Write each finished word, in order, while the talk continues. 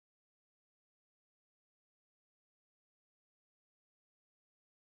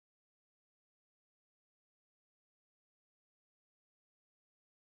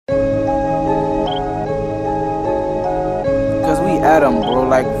at them, bro.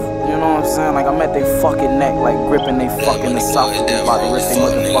 Like, you know what I'm saying? Like, I'm at they fucking neck, like gripping they fucking esophagus, about to rip they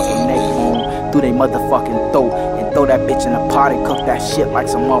motherfucking neck bone through they motherfucking throat, and throw that bitch in a pot and cook that shit like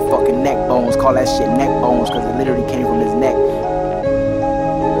some motherfucking neck bones. Call that shit neck bones, cause it literally came from his neck.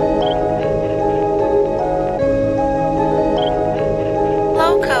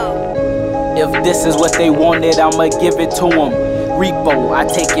 If this is what they wanted, I'ma give it to them. Repo, I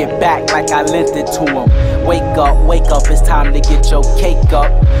take it back like I lent it to them. Wake up, it's time to get your cake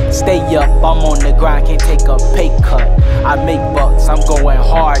up. Stay up, I'm on the grind, can't take a pay cut. I make bucks, I'm going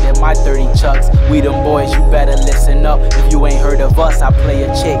hard in my 30 chucks. We them boys, you better listen up. If you ain't heard of us, I play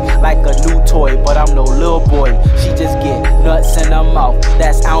a chick like a new toy, but I'm no little boy. She just get nuts in her mouth,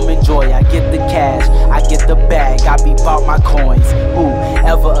 that's almond joy. I get the cash, I get the bag, I be bout my coins.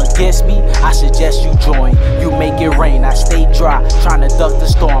 Whoever against me, I suggest you join. You make it rain, I stay dry, trying to duck the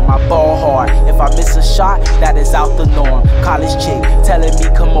storm. I ball hard, if I miss a shot, that is out the norm. College chick telling me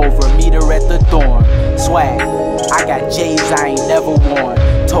come over, meet her at the dorm. Swag, I got J's I ain't never worn.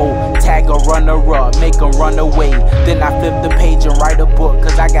 Told tag a runner up, make them run away. Then I flip the page and write a book,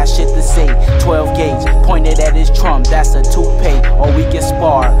 cause I got shit to say. 12 gauge pointed at his trump, that's a toupee. Or we can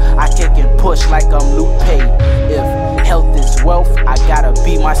spar, I kick and push like I'm Lupe. If health is wealth, I gotta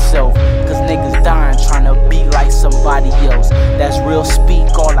be myself, cause niggas dying trying to be like somebody else. That's real speak,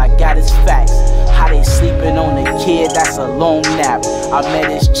 all I got is facts. How they sleeping on a kid, that's a long nap. I met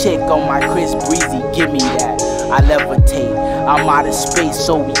this chick on my Chris Breezy, give me that. I levitate, I'm out of space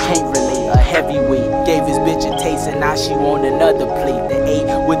so we can't relate. A heavyweight, gave his bitch a taste and now she want another plate. The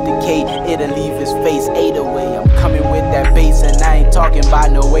A with the K, it'll leave his face 8 away. I'm coming with that bass and I ain't talking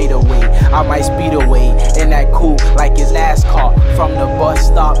about no 8 away. I might speed away in that coupe like it's NASCAR from the